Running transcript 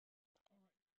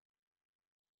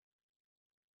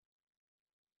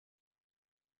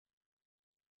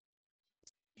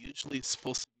Usually it's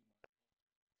supposed to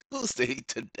be Tuesday.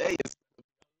 Today is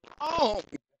oh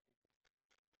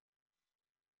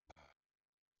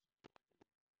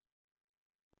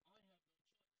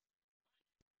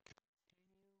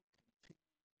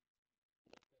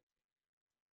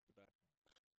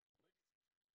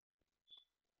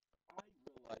I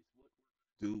realize what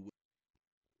do with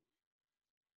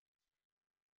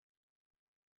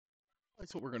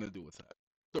that's what we're gonna do with that.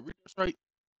 The Reader's Right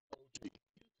OG, the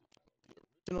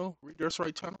original Reader's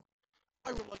Right channel. I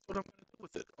realize what I'm gonna do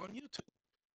with it on YouTube.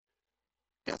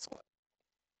 Guess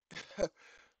what?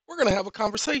 We're gonna have a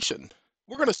conversation.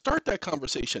 We're gonna start that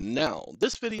conversation now.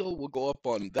 This video will go up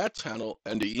on that channel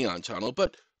and the EeoN channel,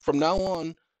 but from now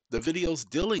on, the videos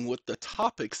dealing with the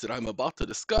topics that I'm about to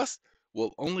discuss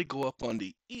will only go up on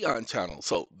the EeoN channel.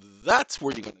 So that's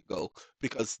where you're gonna go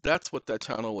because that's what that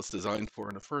channel was designed for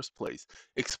in the first place,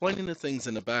 explaining the things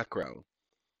in the background.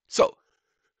 So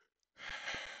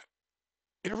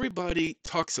everybody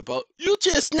talks about, you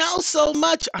just know so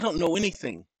much. I don't know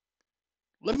anything.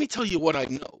 Let me tell you what I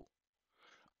know.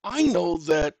 I know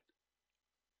that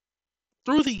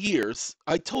through the years,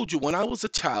 I told you when I was a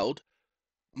child,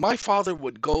 my father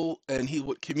would go and he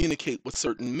would communicate with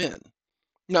certain men.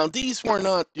 Now, these were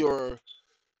not your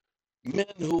men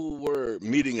who were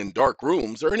meeting in dark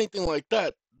rooms or anything like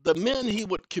that. The men he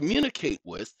would communicate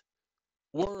with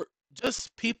were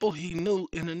just people he knew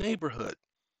in the neighborhood.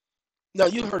 Now,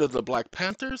 you heard of the Black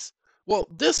Panthers? Well,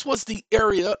 this was the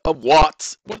area of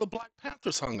Watts where the Black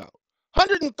Panthers hung out.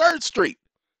 103rd Street.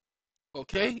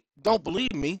 Okay? Don't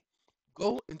believe me?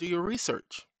 Go and do your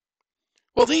research.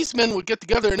 Well, these men would get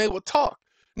together and they would talk.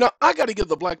 Now, I got to give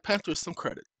the Black Panthers some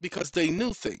credit because they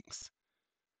knew things.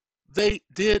 They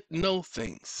did know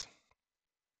things.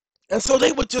 And so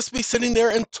they would just be sitting there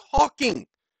and talking.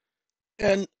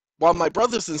 And while my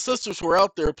brothers and sisters were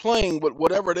out there playing with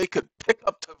whatever they could pick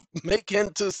up to make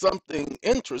into something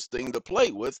interesting to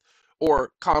play with,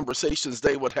 or conversations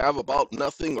they would have about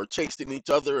nothing or chasing each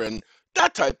other and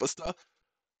that type of stuff,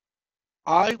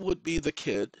 I would be the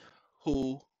kid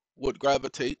who would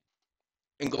gravitate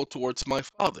and go towards my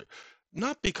father.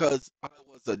 Not because I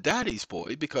was a daddy's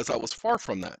boy, because I was far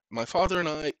from that. My father and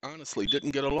I honestly didn't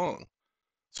get along.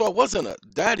 So I wasn't a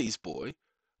daddy's boy,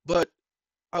 but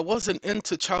I wasn't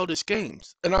into childish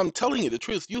games. And I'm telling you the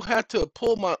truth, you had to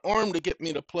pull my arm to get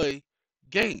me to play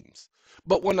games.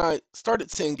 But when I started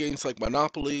seeing games like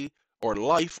Monopoly or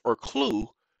Life or Clue,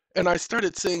 and I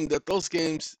started seeing that those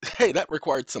games, hey, that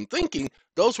required some thinking,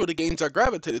 those were the games I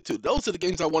gravitated to. Those are the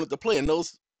games I wanted to play, and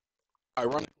those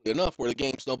ironically enough, were the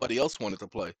games nobody else wanted to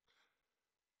play.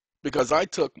 Because I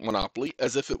took Monopoly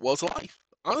as if it was life,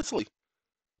 honestly,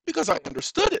 because I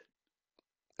understood it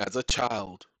as a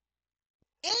child.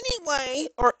 Anyway,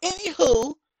 or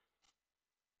anywho,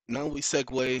 now we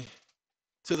segue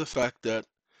to the fact that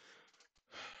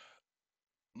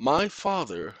my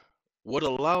father would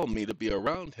allow me to be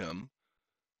around him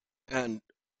and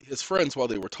his friends while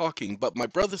they were talking, but my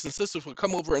brothers and sisters would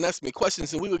come over and ask me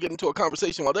questions, and we would get into a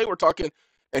conversation while they were talking,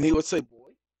 and he would say,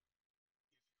 "Boy,"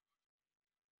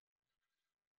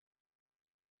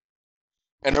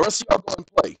 and the rest of y'all go and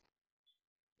play.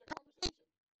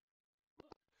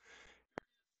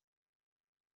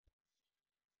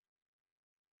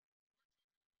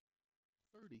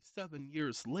 37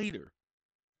 years later,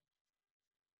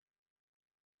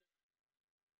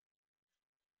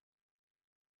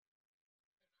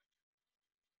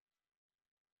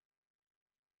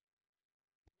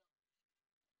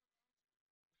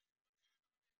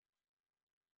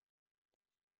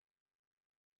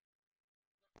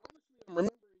 I'm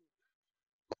remembering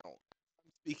now,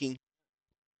 I'm speaking,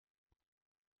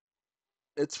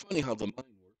 it's funny how the mind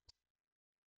works.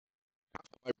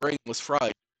 My brain was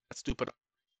fried. That stupid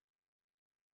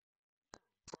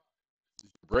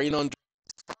brain on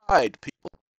fried people.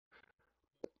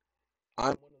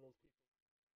 I'm one of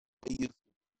those people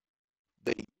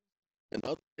they and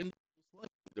other individuals like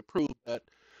me to prove that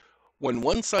when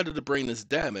one side of the brain is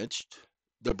damaged,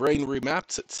 the brain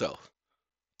remaps itself.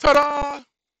 Ta-da!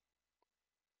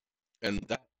 And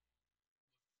that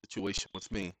situation with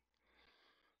me.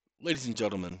 Ladies and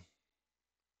gentlemen,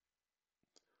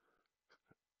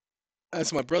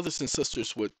 as my brothers and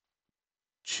sisters would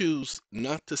choose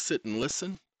not to sit and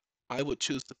listen, I would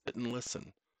choose to sit and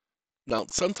listen. Now,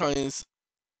 sometimes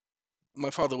my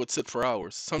father would sit for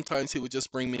hours. Sometimes he would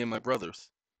just bring me and my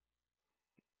brothers.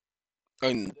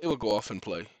 And they would go off and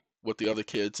play with the other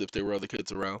kids if there were other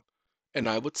kids around. And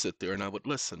I would sit there and I would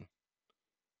listen.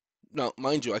 Now,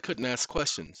 mind you, I couldn't ask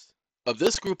questions. Of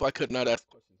this group, I could not ask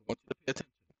questions. I want you to pay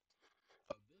attention.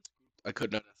 Of this group, I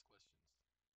could not ask questions.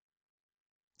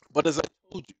 But as I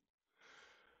told you,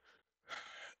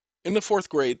 In the fourth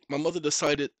grade, my mother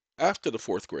decided after the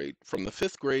fourth grade, from the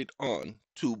fifth grade on,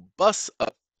 to bus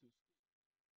up.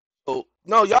 So,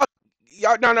 no, no.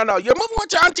 You're moving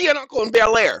with your auntie and uncle in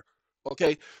Bel Air.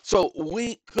 Okay, so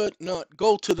we could not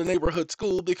go to the neighborhood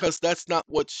school because that's not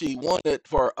what she wanted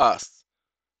for us.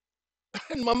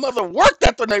 And my mother worked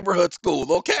at the neighborhood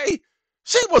school, okay?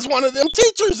 She was one of them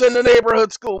teachers in the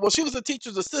neighborhood school. Well, she was a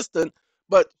teacher's assistant,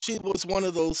 but she was one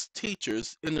of those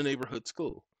teachers in the neighborhood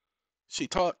school. She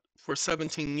taught for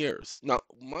 17 years. Now,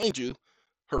 mind you,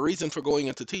 her reason for going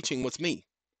into teaching was me.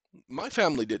 My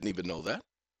family didn't even know that.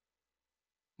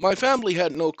 My family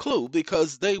had no clue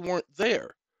because they weren't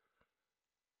there.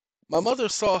 My mother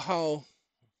saw how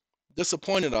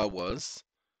disappointed I was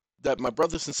that my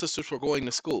brothers and sisters were going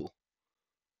to school.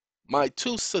 My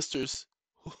two sisters,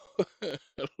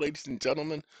 ladies and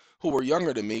gentlemen, who were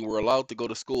younger than me, were allowed to go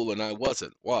to school and I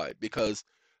wasn't. Why? Because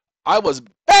I was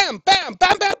bam, bam,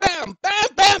 bam, bam, bam, bam,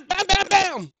 bam, bam, bam,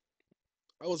 bam.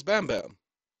 I was Bam Bam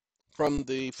from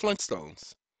the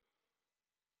Flintstones.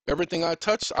 Everything I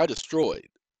touched, I destroyed.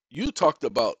 You talked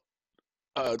about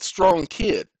a strong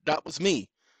kid. That was me.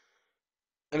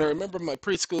 And I remember my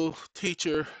preschool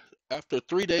teacher, after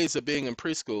 3 days of being in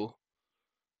preschool,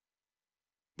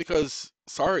 because,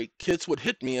 sorry, kids would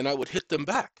hit me and I would hit them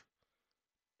back.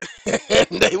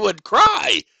 And they would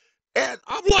cry. And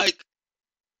I'm like,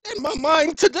 in my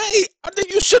mind today, I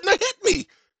think you shouldn't have hit me.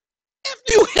 If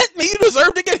you hit me, you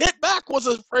deserve to get hit back, was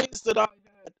a phrase that I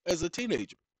had as a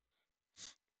teenager.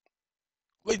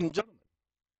 Ladies and gentlemen,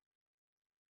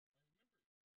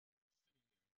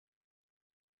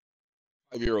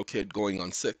 5-year-old kid going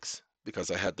on 6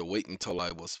 because I had to wait until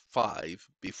I was 5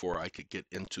 before I could get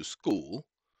into school.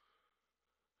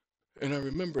 And I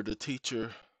remember the teacher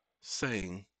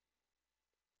saying,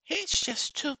 "He's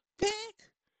just too big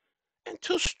and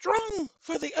too strong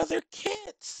for the other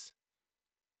kids."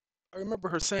 I remember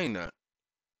her saying that.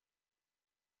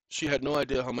 She had no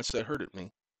idea how much that hurted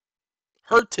me.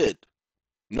 Hurted,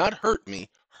 not hurt me,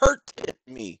 hurted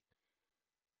me.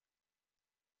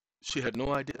 She had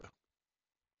no idea,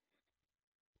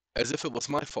 as if it was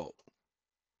my fault.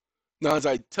 Now, as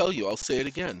I tell you, I'll say it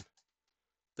again.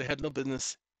 They had no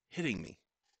business hitting me.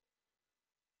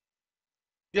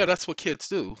 Yeah, that's what kids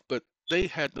do, but they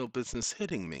had no business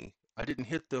hitting me. I didn't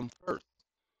hit them first.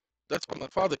 That's what my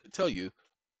father could tell you.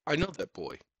 I know that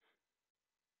boy.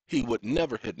 He would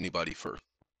never hit anybody first.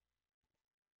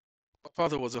 My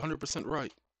father was 100%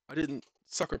 right. I didn't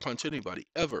sucker punch anybody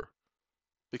ever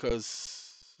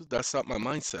because that's not my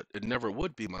mindset. It never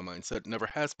would be my mindset. It never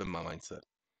has been my mindset.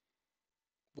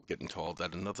 We'll get into all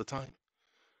that another time.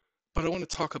 But I want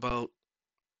to talk about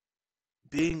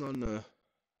being on the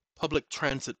public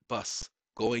transit bus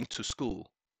going to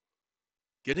school.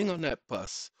 Getting on that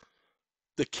bus,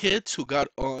 the kids who got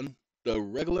on the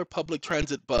regular public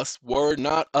transit bus were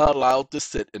not allowed to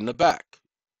sit in the back.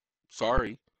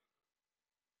 Sorry.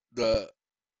 The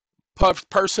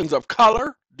persons of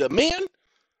color, the men,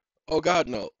 oh God,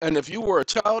 no. And if you were a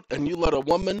child and you let a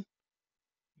woman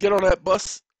get on that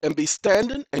bus and be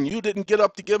standing and you didn't get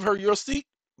up to give her your seat,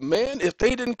 man, if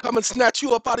they didn't come and snatch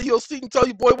you up out of your seat and tell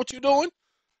you, boy, what you doing?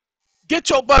 Get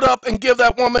your butt up and give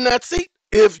that woman that seat.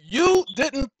 If you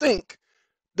didn't think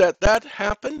that that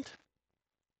happened,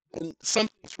 then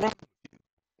something's wrong.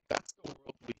 That's the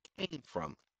world we came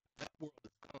from. That world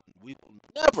is gone. We will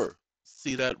never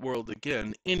see that world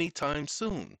again anytime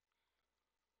soon.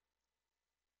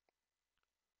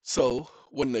 So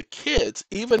when the kids,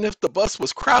 even if the bus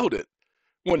was crowded,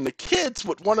 when the kids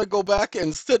would want to go back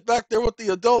and sit back there with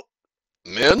the adult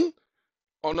men,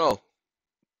 oh no,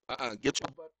 get your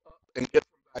butt up and get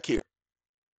them back here.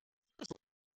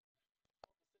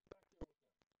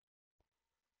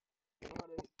 You know how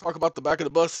they talk about the back of the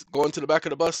bus, going to the back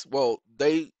of the bus? Well,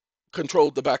 they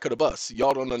controlled the back of the bus.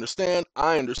 Y'all don't understand?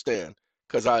 I understand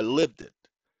because I lived it.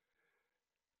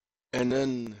 And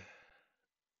then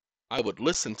I would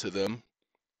listen to them,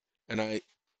 and I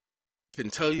can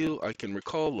tell you, I can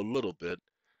recall a little bit.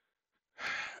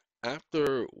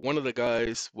 After one of the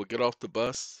guys would get off the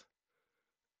bus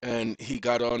and he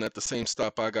got on at the same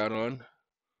stop I got on,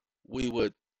 we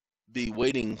would be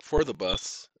waiting for the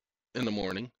bus in the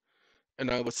morning.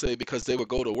 And I would say because they would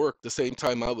go to work the same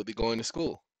time I would be going to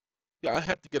school. Yeah, I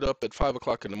had to get up at 5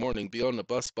 o'clock in the morning, be on the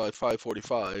bus by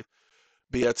 5:45,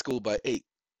 be at school by 8.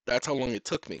 That's how long it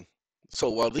took me. So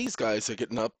while these guys are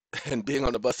getting up and being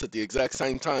on the bus at the exact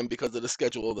same time because of the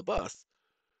schedule of the bus,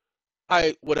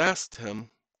 I would ask him,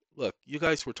 look, you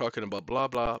guys were talking about blah,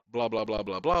 blah, blah, blah, blah,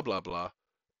 blah, blah, blah, blah,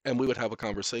 and we would have a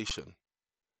conversation.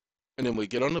 And then we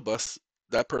get on the bus,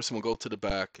 that person would go to the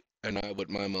back, and I would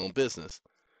mind my own business.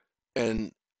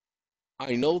 And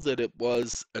I know that it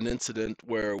was an incident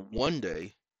where one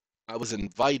day I was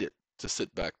invited to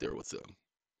sit back there with them.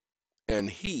 And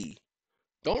he,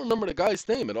 don't remember the guy's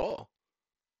name at all,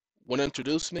 would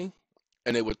introduce me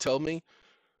and they would tell me,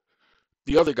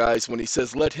 the other guys, when he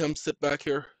says, let him sit back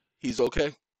here, he's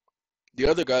okay. The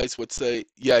other guys would say,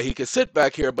 yeah, he can sit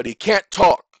back here, but he can't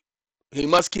talk. He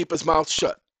must keep his mouth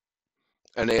shut.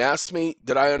 And they asked me,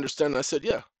 did I understand? And I said,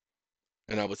 yeah.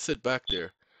 And I would sit back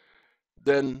there.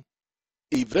 Then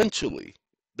eventually,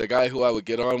 the guy who I would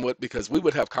get on with, because we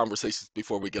would have conversations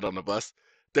before we get on the bus,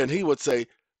 then he would say,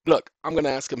 look, I'm going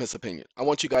to ask him his opinion. I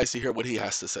want you guys to hear what he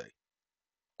has to say.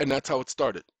 And that's how it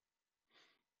started.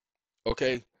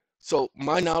 Okay. So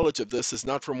my knowledge of this is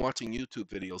not from watching YouTube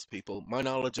videos, people. My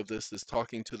knowledge of this is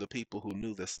talking to the people who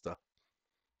knew this stuff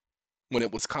when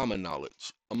it was common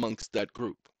knowledge amongst that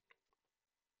group.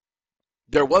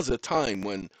 There was a time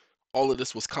when all of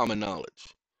this was common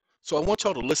knowledge. So I want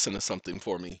y'all to listen to something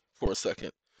for me for a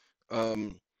second.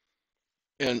 Um,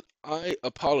 and I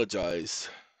apologize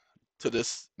to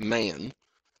this man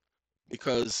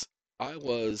because I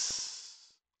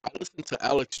listened to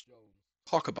Alex Jones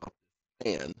talk about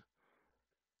this man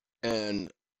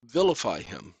and vilify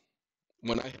him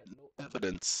when I had no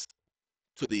evidence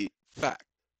to the fact.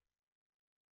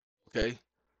 Okay,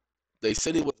 they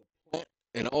said he was a plant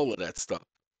and all of that stuff.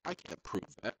 I can't prove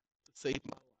that to save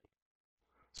my life.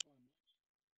 So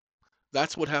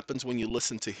that's what happens when you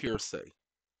listen to hearsay.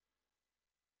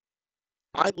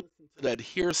 I listened to that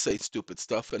hearsay stupid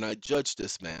stuff and I judged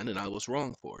this man and I was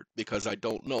wrong for it because I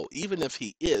don't know. Even if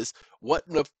he is, what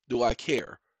enough do I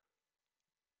care?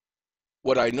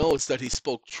 What I know is that he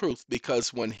spoke truth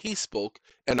because when he spoke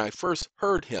and I first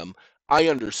heard him, I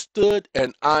understood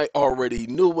and I already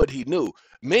knew what he knew.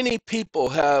 Many people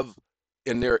have,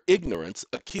 in their ignorance,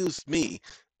 accused me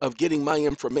of getting my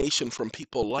information from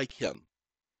people like him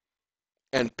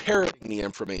and parroting the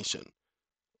information.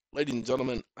 Ladies and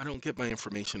gentlemen, I don't get my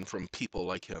information from people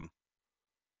like him.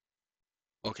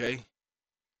 Okay?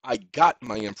 I got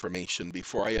my information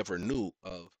before I ever knew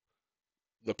of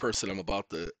the person I'm about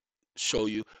to show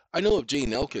you. I know of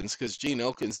Gene Elkins because Gene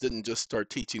Elkins didn't just start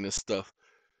teaching this stuff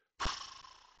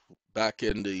back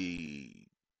in the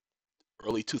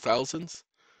early 2000s.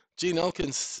 Gene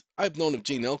Elkins, I've known of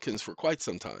Gene Elkins for quite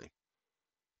some time.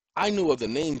 I knew of the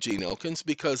name Gene Elkins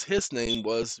because his name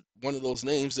was one of those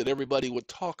names that everybody would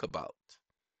talk about.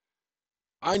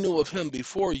 I knew of him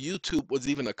before YouTube was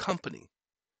even a company.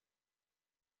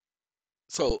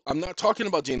 So I'm not talking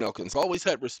about Gene Elkins. I always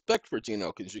had respect for Gene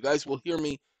Elkins. You guys will hear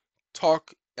me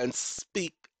talk and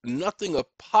speak nothing of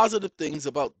positive things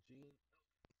about Gene.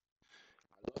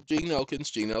 I love Gene Elkins.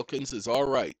 Gene Elkins is all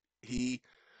right.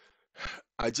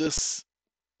 I just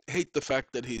hate the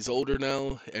fact that he's older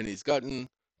now and he's gotten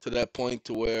to that point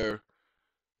to where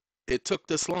it took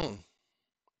this long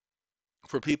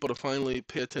for people to finally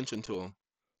pay attention to him.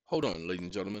 Hold on, ladies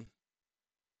and gentlemen.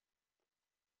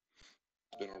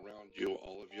 Been around you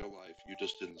all of your life. You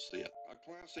just didn't see it. A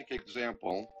classic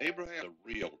example, Abraham,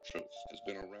 the real truth, has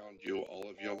been around you all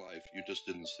of your life. You just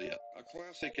didn't see it. A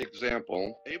classic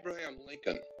example, Abraham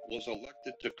Lincoln was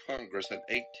elected to Congress in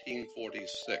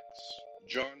 1846.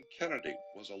 John Kennedy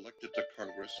was elected to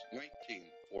Congress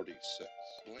 1946.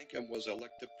 Lincoln was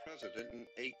elected president in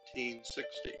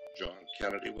 1860. John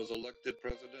Kennedy was elected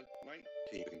president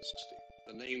 1960.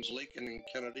 The names Lincoln and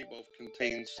Kennedy both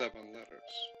contain 7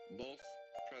 letters. Both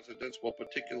presidents were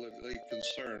particularly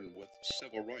concerned with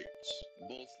civil rights.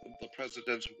 Both of the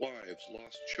president's wives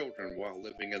lost children while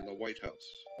living in the White House.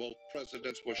 Both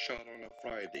presidents were shot on a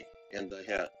Friday in the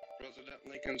head. President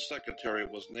Lincoln's secretary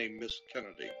was named Miss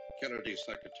Kennedy. Kennedy's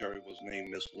secretary was named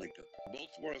Miss Lincoln.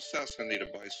 Both were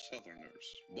assassinated by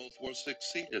Southerners. Both were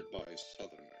succeeded by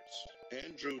Southerners.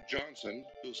 Andrew Johnson,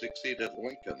 who succeeded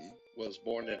Lincoln, was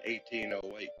born in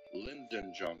 1808.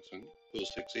 Lyndon Johnson, who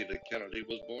succeeded Kennedy,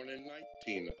 was born in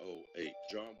 1908.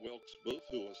 John Wilkes Booth,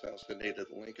 who assassinated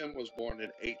Lincoln, was born in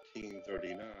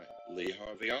 1839. Lee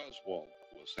Harvey Oswald,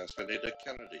 who assassinated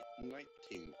Kennedy,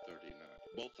 1939.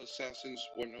 Both assassins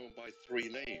were known by 3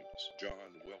 names: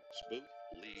 John Wilkes Booth,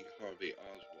 Lee Harvey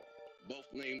Oswald.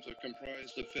 Both names are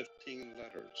comprised of 15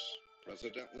 letters.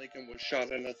 President Lincoln was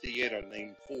shot in a theater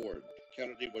named Ford.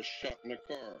 Kennedy was shot in a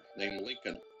car named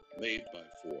Lincoln, made by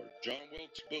Ford. John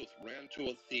Wilkes Booth ran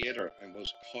to a theater and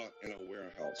was caught in a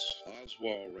warehouse.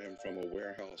 Oswald ran from a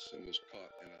warehouse and was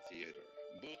caught in a theater.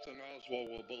 Booth and Oswald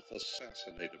were both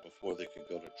assassinated before they could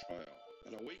go to trial.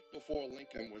 And a week before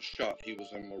Lincoln was shot, he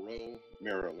was in Monroe,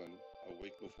 Maryland. A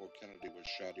week before Kennedy was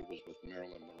shot, he was with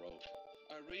Marilyn Monroe.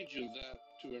 I read you that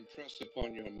to impress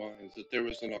upon your minds that there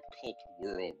is an occult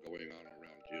world going on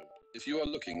around you. If you are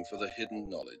looking for the hidden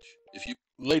knowledge,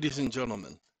 Ladies and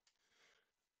gentlemen,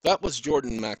 that was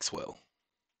Jordan Maxwell.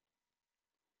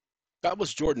 That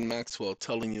was Jordan Maxwell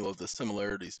telling you of the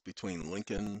similarities between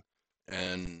Lincoln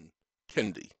and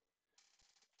Kennedy.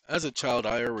 As a child,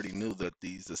 I already knew that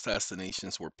these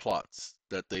assassinations were plots,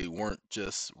 that they weren't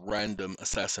just random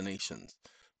assassinations.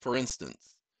 For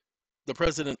instance, the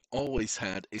president always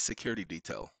had a security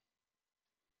detail.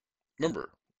 Remember,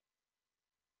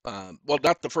 well,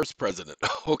 not the first president,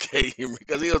 okay,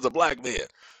 because he was a black man.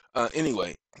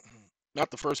 Anyway,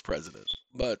 not the first president,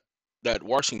 but that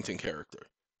Washington character.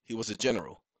 He was a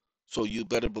general. So you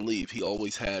better believe he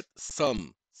always had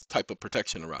some type of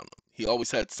protection around him. He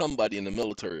always had somebody in the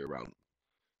military around him.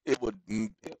 It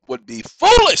would be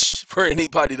foolish for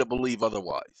anybody to believe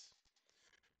otherwise.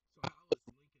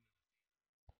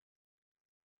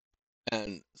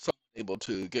 And someone able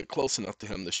to get close enough to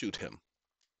him to shoot him.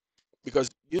 Because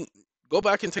you go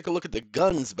back and take a look at the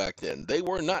guns back then. They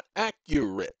were not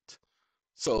accurate.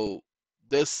 So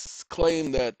this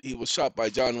claim that he was shot by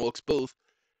John Wilkes Booth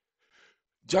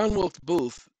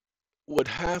would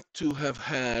have to have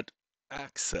had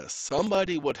access.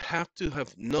 Somebody would have to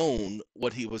have known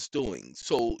what he was doing.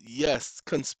 So yes,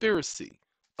 conspiracy,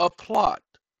 a plot.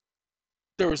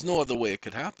 There is no other way it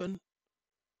could happen.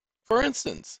 For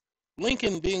instance,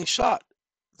 Lincoln being shot,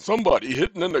 somebody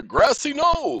hitting in the grassy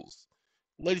knoll.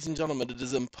 Ladies and gentlemen, it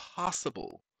is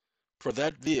impossible for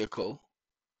that vehicle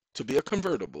to be a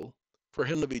convertible, for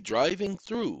him to be driving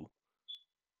through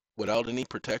without any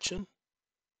protection,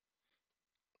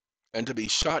 and to be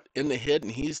shot in the head,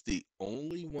 and he's the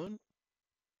only one.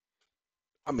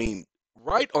 I mean,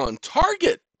 right on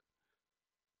target.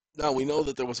 Now we know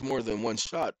that there was more than one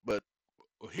shot, but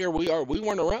here we are. We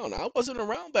weren't around. I wasn't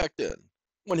around back then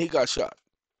when he got shot.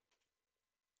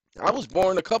 I was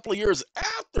born a couple of years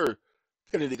after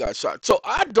Kennedy got shot. So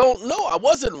I don't know. I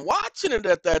wasn't watching it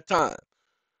at that time.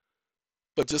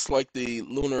 But just like the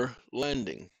lunar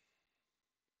landing,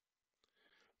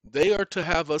 they are to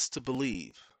have us to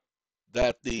believe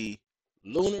that the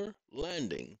lunar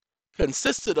landing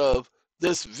consisted of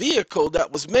this vehicle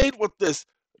that was made with this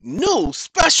new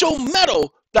special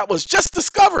metal that was just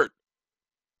discovered.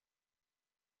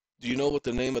 Do you know what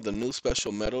the name of the new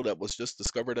special metal that was just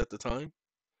discovered at the time?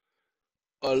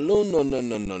 Aluminum.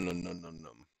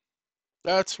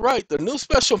 That's right. The new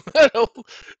special metal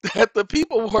that the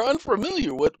people were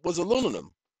unfamiliar with was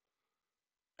aluminum.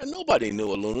 And nobody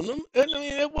knew aluminum. And I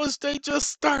mean, they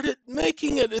just started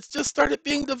making it. It just started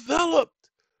being developed.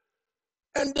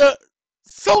 And the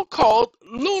so-called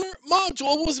lunar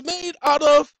module was made out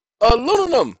of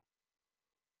aluminum.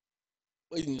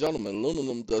 Ladies and gentlemen,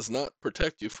 aluminum does not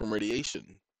protect you from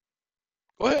radiation.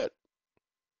 Go ahead.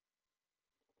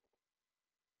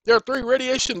 There are 3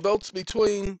 radiation belts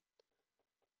between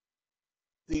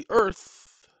the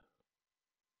Earth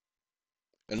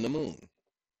and the moon.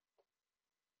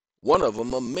 One of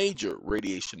them a major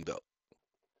radiation belt.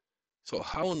 So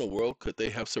how in the world could they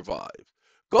have survived?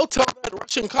 Go tell that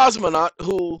Russian cosmonaut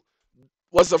who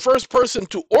was the first person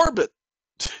to orbit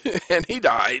and he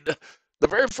died. The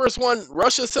very first one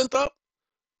Russia sent up,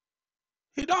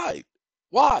 he died.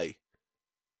 Why?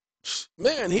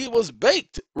 Man, he was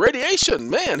baked. Radiation,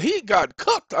 man, he got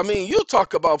cooked. I mean, you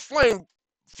talk about flame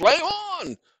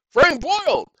on, flame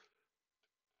boiled.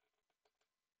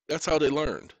 That's how they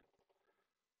learned.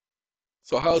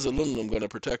 So how is aluminum going to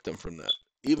protect them from that?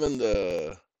 Even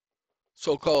the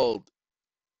so-called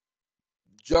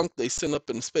junk they send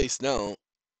up in space now,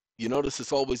 you notice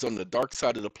it's always on the dark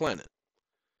side of the planet.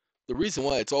 The reason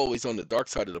why it's always on the dark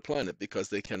side of the planet because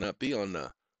they cannot be on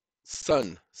the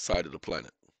sun side of the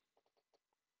planet.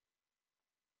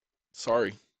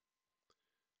 Sorry.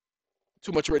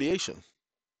 Too much radiation.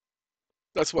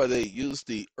 That's why they use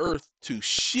the Earth to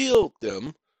shield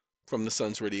them from the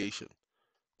sun's radiation.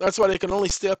 That's why they can only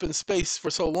stay up in space for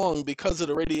so long because of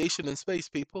the radiation in space,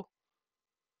 people.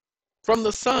 From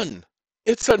the sun.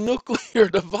 It's a nuclear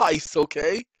device,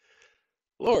 okay?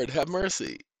 Lord, have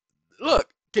mercy. Look,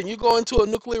 can you go into a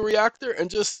nuclear reactor and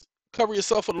just cover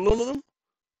yourself with aluminum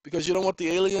because you don't want the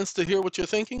aliens to hear what you're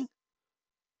thinking?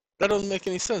 That doesn't make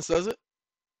any sense, does it?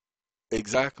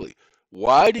 Exactly.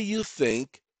 Why do you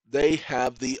think they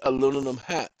have the aluminum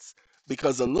hats?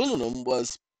 Because aluminum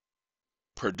was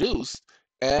produced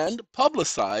and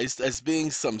publicized as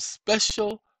being some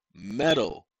special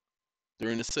metal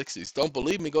during the 60s. Don't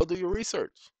believe me? Go do your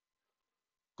research.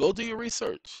 Go do your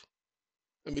research.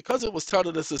 And because it was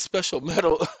touted as a special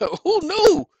metal, who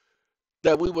knew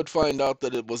that we would find out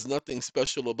that it was nothing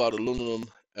special about aluminum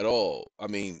at all? I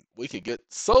mean, we could get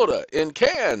soda in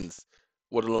cans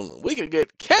with aluminum. We could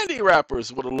get candy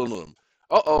wrappers with aluminum.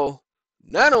 Uh-oh.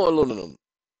 Nano aluminum.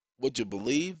 Would you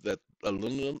believe that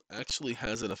aluminum actually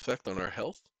has an effect on our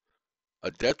health? A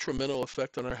detrimental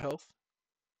effect on our health?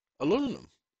 Aluminum.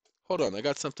 Hold on, I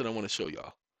got something I want to show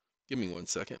y'all. Give me 1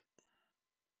 second.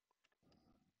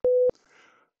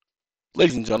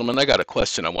 Ladies and gentlemen, I got a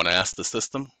question I want to ask the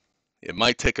system. It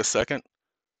might take a second.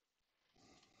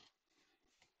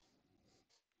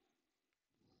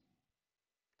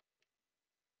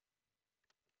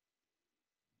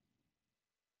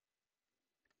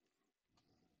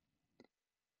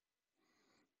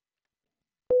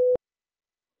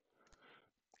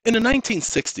 In the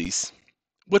 1960s,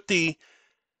 with the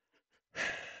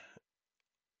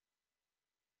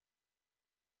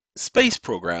space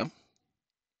program,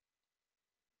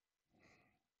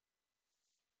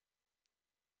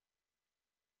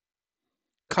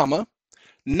 comma,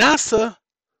 NASA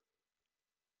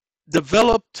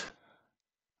developed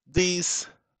these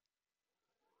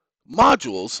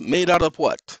modules made out of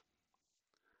what?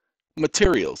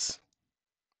 Materials.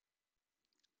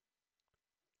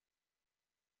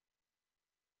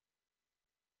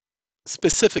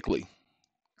 Specifically,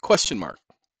 question mark.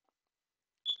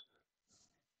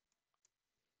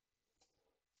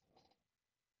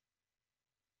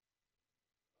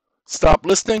 Stop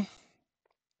listening.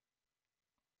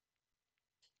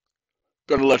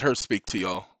 Gonna let her speak to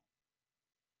y'all.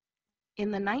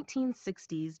 In the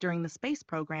 1960s, during the space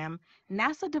program,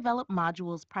 NASA developed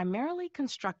modules primarily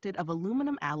constructed of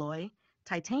aluminum alloy,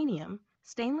 titanium,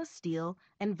 stainless steel,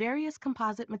 and various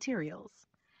composite materials.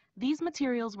 These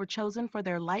materials were chosen for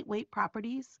their lightweight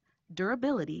properties,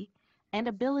 durability, and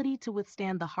ability to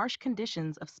withstand the harsh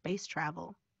conditions of space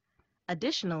travel.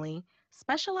 Additionally,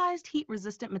 specialized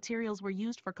heat-resistant materials were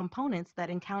used for components that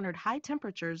encountered high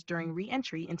temperatures during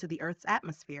re-entry into the Earth's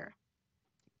atmosphere.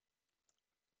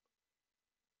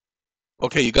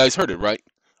 Okay, you guys heard it, right?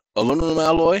 Aluminum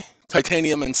alloy,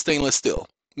 titanium, and stainless steel.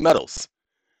 Metals.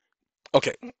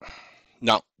 Okay,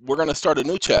 now we're gonna start a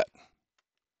new chat.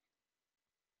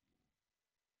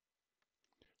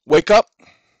 Wake up.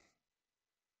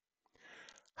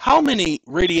 How many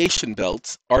radiation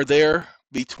belts are there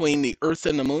between the Earth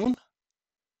and the Moon?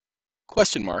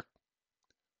 Question mark.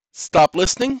 Stop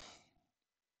listening.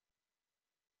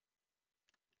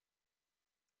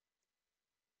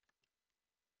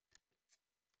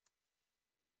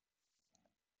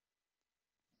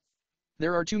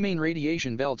 There are two main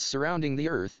radiation belts surrounding the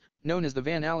Earth, known as the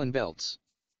Van Allen belts.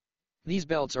 These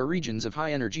belts are regions of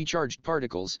high-energy charged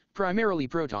particles, primarily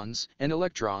protons and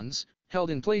electrons, held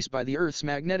in place by the Earth's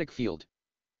magnetic field.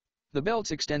 The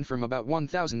belts extend from about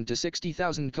 1,000 to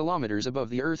 60,000 kilometers above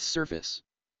the Earth's surface.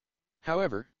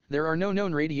 However, there are no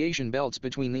known radiation belts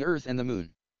between the Earth and the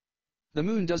Moon. The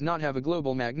Moon does not have a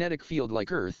global magnetic field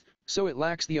like Earth, so it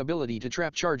lacks the ability to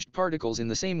trap charged particles in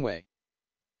the same way.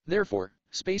 Therefore,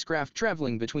 spacecraft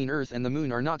traveling between Earth and the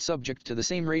Moon are not subject to the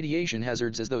same radiation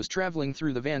hazards as those traveling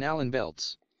through the Van Allen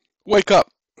belts. Wake up.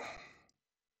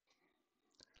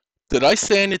 Did I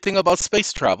say anything about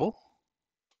space travel?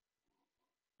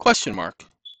 Question mark.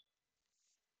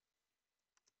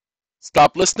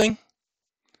 Stop listening.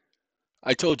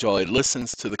 I told y'all it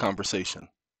listens to the conversation.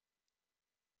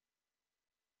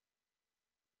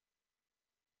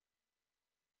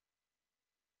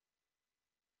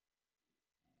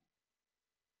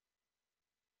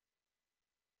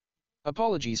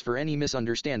 Apologies for any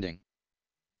misunderstanding.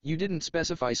 You didn't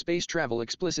specify space travel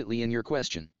explicitly in your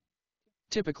question.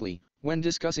 Typically, when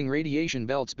discussing radiation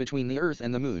belts between the Earth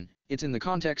and the Moon, it's in the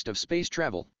context of space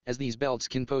travel, as these belts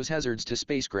can pose hazards to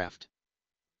spacecraft.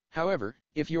 However,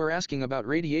 if you are asking about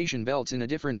radiation belts in a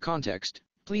different context,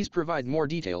 please provide more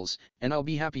details, and I'll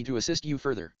be happy to assist you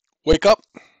further. Wake up.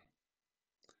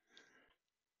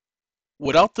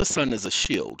 Without the sun as a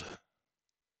shield,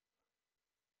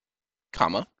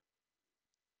 comma,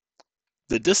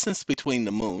 the distance between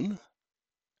the Moon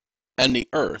and the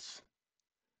Earth,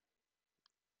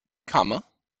 comma,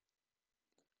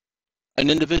 an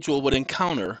individual would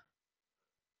encounter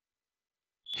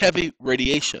heavy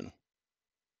radiation,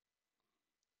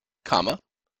 comma,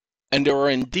 and there are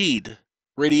indeed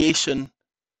radiation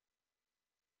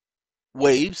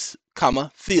waves, comma,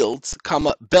 fields,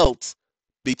 comma, belts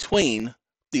between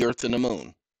the Earth and the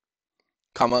Moon,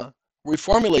 comma,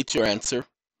 reformulate your answer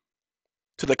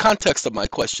to the context of my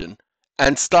question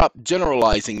and stop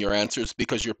generalizing your answers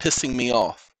because you're pissing me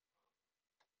off.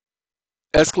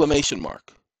 Exclamation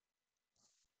mark.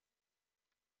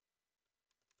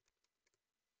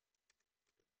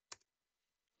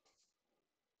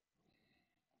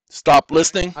 Stop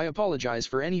listening. I apologize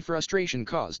for any frustration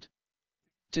caused.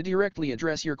 To directly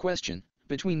address your question,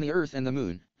 between the Earth and the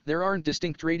Moon, there aren't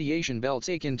distinct radiation belts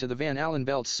akin to the Van Allen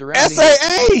belts surrounding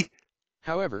SAA!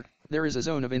 However, there is a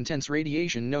zone of intense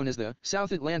radiation known as the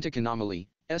South Atlantic Anomaly,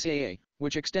 SAA,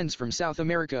 which extends from South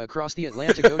America across the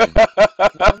Atlantic Ocean.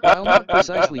 While not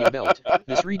precisely a belt,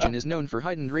 this region is known for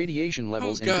heightened radiation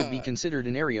levels and could be considered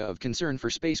an area of concern for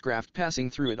spacecraft passing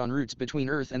through it on routes between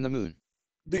Earth and the Moon.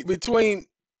 Between,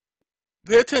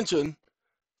 pay attention,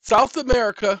 South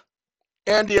America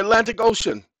and the Atlantic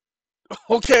Ocean.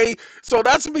 Okay, so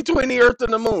that's between the Earth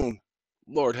and the Moon.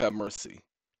 Lord have mercy.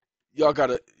 You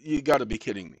gotta be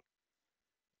kidding me.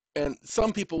 And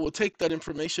some people will take that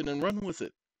information and run with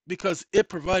it because it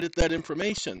provided that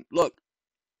information. Look,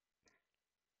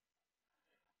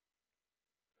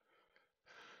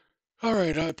 all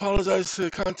right, I apologize for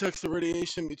the context of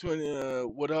radiation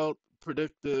between without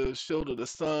predict the shield of the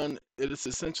sun. It is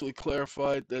essentially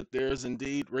clarified that there is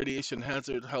indeed radiation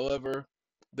hazard. However,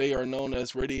 they are known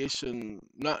as radiation,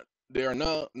 not there are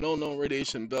no known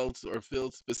radiation belts or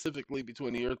fields specifically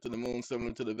between the Earth and the Moon,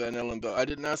 similar to the Van Allen belt. I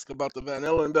didn't ask about the Van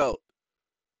Allen belt.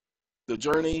 The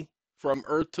journey from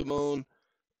Earth to Moon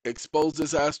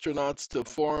exposes astronauts to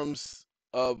forms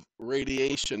of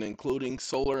radiation, including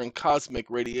solar and cosmic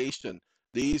radiation.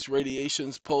 These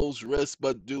radiations pose risk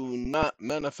but do not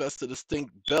manifest a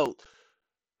distinct belt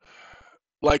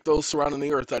like those surrounding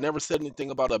the Earth. I never said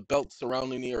anything about a belt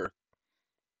surrounding the Earth.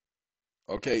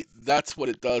 Okay, that's what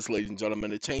it does, ladies and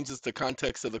gentlemen. It changes the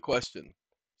context of the question.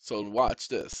 So watch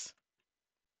this.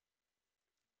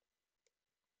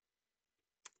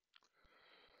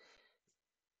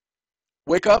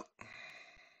 Wake up.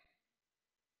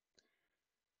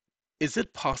 Is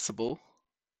it possible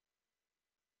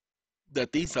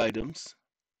that these items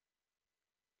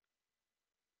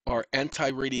are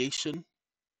anti-radiation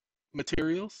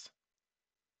materials?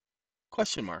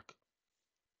 Question mark.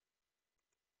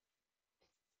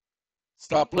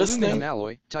 Stop listening. Aluminum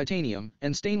alloy, titanium,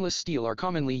 and stainless steel are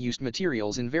commonly used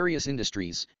materials in various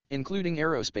industries, including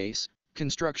aerospace,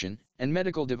 construction, and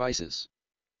medical devices.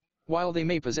 While they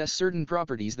may possess certain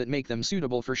properties that make them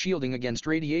suitable for shielding against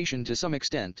radiation to some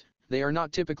extent, they are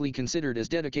not typically considered as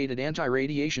dedicated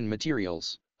anti-radiation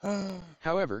materials.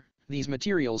 However, these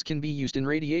materials can be used in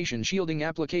radiation shielding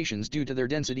applications due to their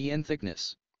density and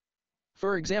thickness.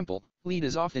 For example, lead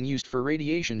is often used for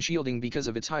radiation shielding because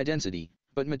of its high density,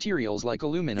 but materials like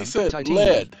aluminum,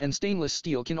 titanium, and stainless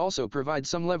steel can also provide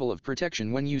some level of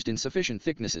protection when used in sufficient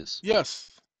thicknesses.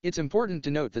 Yes. It's important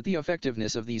to note that the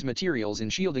effectiveness of these materials in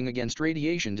shielding against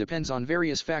radiation depends on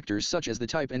various factors such as the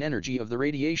type and energy of the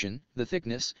radiation, the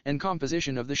thickness and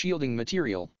composition of the shielding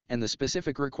material, and the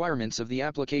specific requirements of the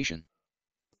application.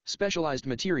 Specialized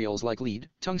materials like lead,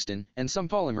 tungsten, and some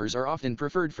polymers are often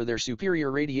preferred for their superior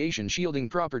radiation shielding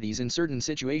properties in certain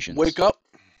situations. Wake up.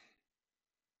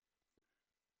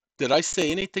 Did I say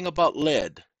anything about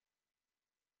lead?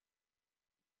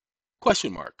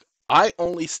 Question mark. I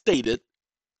only stated,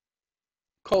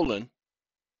 colon,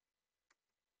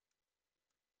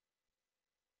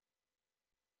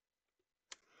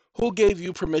 who gave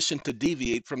you permission to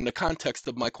deviate from the context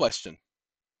of my question?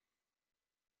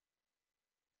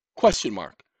 Question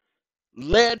mark.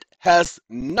 Lead has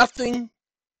nothing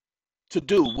to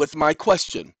do with my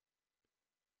question,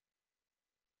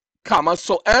 comma,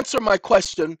 so answer my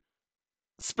question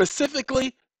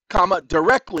specifically, comma,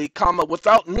 directly, comma,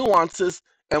 without nuances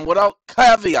and without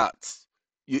caveats,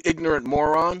 you ignorant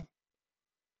moron.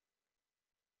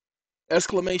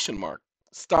 Exclamation mark.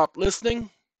 Stop listening.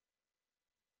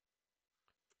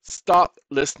 Stop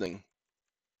listening.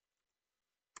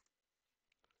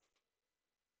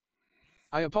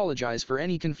 I apologize for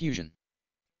any confusion.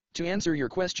 To answer your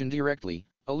question directly,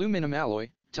 aluminum alloy,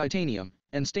 titanium,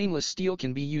 and stainless steel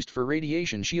can be used for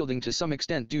radiation shielding to some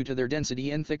extent due to their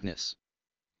density and thickness.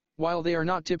 While they are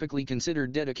not typically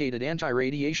considered dedicated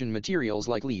anti-radiation materials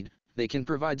like lead, they can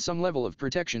provide some level of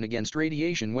protection against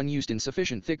radiation when used in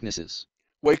sufficient thicknesses.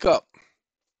 Wake up.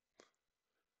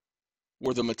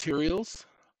 Were the materials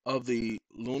of the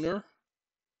lunar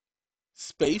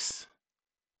space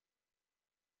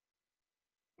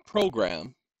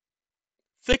program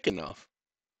thick enough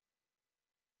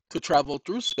to travel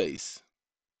through space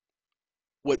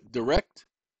with direct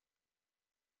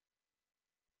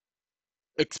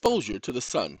exposure to the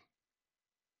sun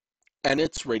and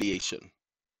its radiation?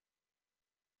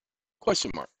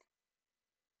 Question mark.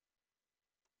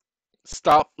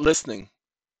 Stop listening.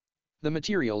 The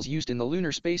materials used in the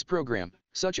lunar space program,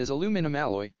 such as aluminum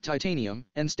alloy, titanium,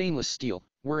 and stainless steel,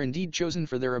 were indeed chosen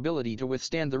for their ability to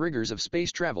withstand the rigors of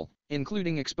space travel,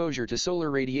 including exposure to solar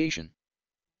radiation.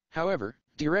 However,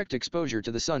 direct exposure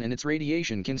to the sun and its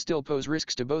radiation can still pose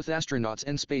risks to both astronauts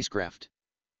and spacecraft.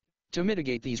 To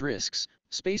mitigate these risks,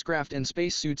 spacecraft and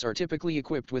spacesuits are typically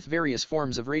equipped with various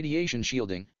forms of radiation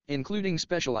shielding, including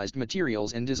specialized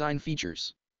materials and design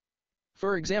features.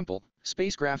 For example,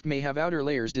 spacecraft may have outer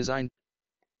layers designed.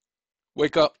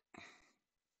 Wake up,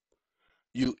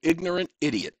 you ignorant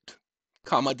idiot.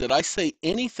 Did I say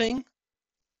anything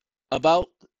about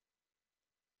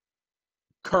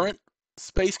current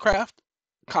spacecraft?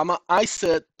 I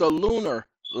said the lunar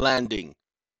landing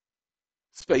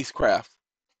spacecraft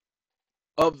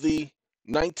of the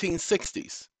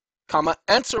 1960s.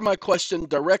 Answer my question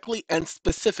directly and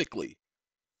specifically.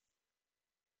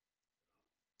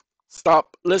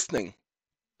 Stop listening.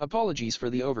 Apologies for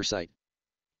the oversight.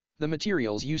 The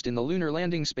materials used in the lunar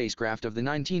landing spacecraft of the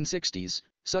 1960s,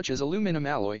 such as aluminum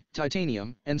alloy,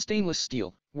 titanium, and stainless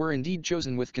steel, were indeed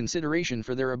chosen with consideration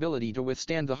for their ability to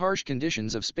withstand the harsh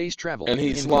conditions of space travel, And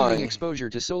he's including lying. exposure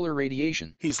to solar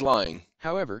radiation. He's lying.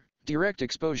 However, direct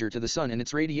exposure to the sun and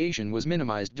its radiation was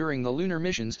minimized during the lunar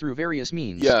missions through various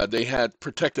means. Yeah, they had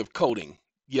protective coating.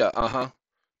 Yeah,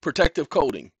 protective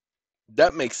coating.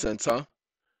 That makes sense, huh?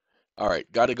 All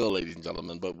right, gotta go, ladies and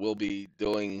gentlemen, but we'll be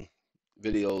doing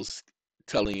videos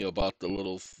telling you about the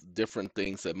little different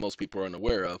things that most people are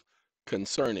unaware of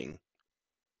concerning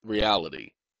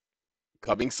reality.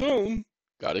 Coming soon.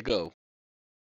 Gotta go.